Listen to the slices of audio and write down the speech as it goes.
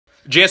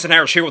Jansen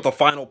Harris here with the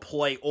final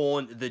play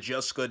on the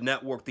Just Good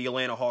Network. The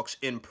Atlanta Hawks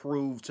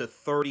improved to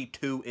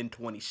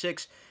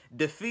 32-26,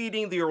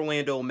 defeating the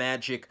Orlando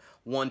Magic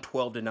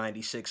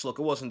 112-96. Look,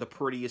 it wasn't the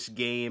prettiest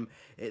game.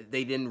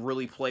 They didn't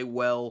really play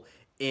well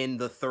in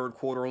the third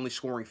quarter, only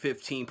scoring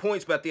 15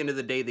 points, but at the end of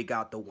the day, they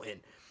got the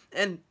win.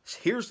 And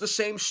here's the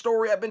same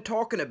story I've been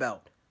talking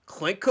about.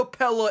 Clint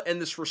Capela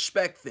and this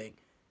respect thing.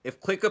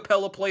 If Clint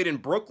Capela played in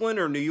Brooklyn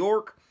or New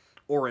York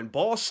or in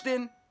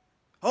Boston,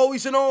 oh,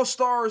 he's an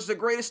all-star, is the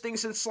greatest thing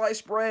since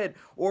sliced bread.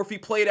 Or if he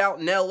played out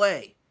in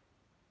L.A.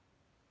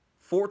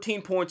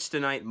 14 points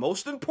tonight.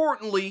 Most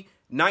importantly,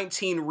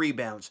 19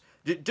 rebounds.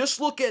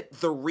 Just look at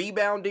the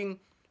rebounding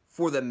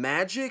for the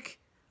Magic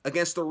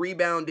against the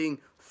rebounding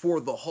for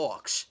the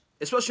Hawks,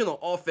 especially on the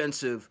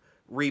offensive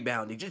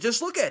rebounding.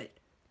 Just look at it.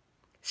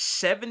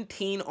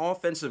 17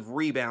 offensive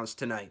rebounds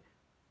tonight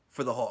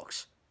for the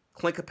Hawks.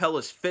 Clint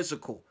Capela's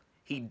physical.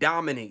 He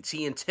dominates.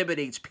 He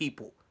intimidates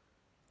people.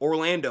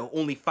 Orlando,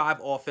 only 5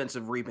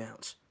 offensive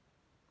rebounds.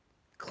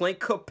 Clint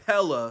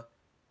Capela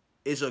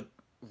is a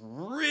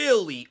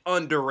really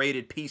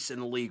underrated piece in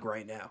the league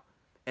right now.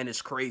 And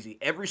it's crazy.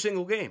 Every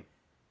single game.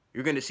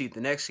 You're going to see it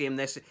the next game.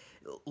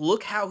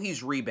 Look how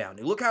he's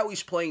rebounding. Look how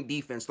he's playing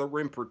defense. The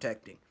rim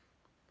protecting.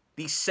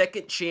 These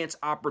second chance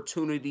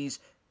opportunities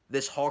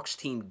this Hawks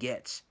team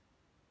gets.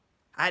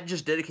 I'd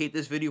just dedicate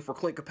this video for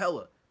Clint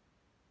Capela.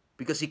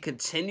 Because he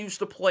continues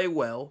to play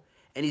well.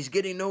 And he's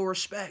getting no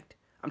respect.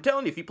 I'm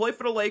telling you, if he played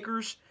for the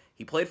Lakers,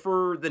 he played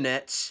for the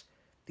Nets,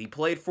 he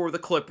played for the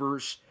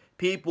Clippers,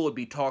 people would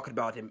be talking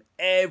about him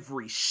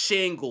every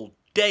single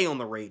day on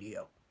the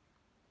radio.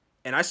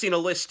 And I seen a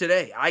list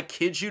today. I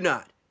kid you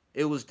not.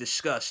 It was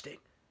disgusting.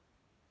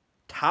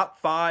 Top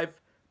 5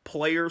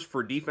 players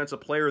for Defensive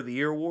Player of the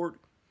Year award,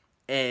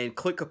 and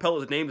Clint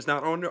Capela's name is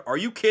not on there. Are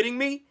you kidding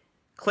me?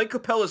 Clint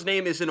Capela's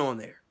name isn't on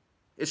there.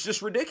 It's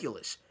just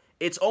ridiculous.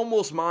 It's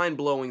almost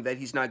mind-blowing that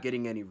he's not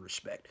getting any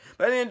respect.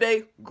 But at the end of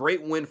the day,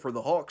 great win for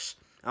the Hawks.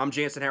 I'm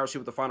Jansen Harris here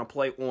with the final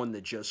play on the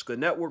Just Good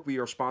Network. We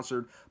are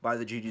sponsored by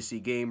the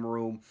GGC Game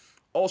Room.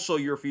 Also,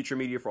 Your Future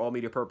Media for all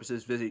media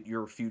purposes. Visit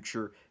Your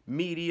Future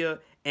Media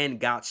and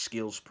Got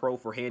Skills Pro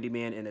for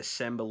handyman and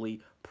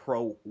assembly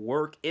pro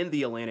work in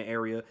the Atlanta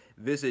area.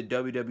 Visit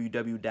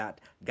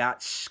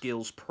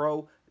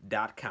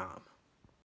www.gotskillspro.com.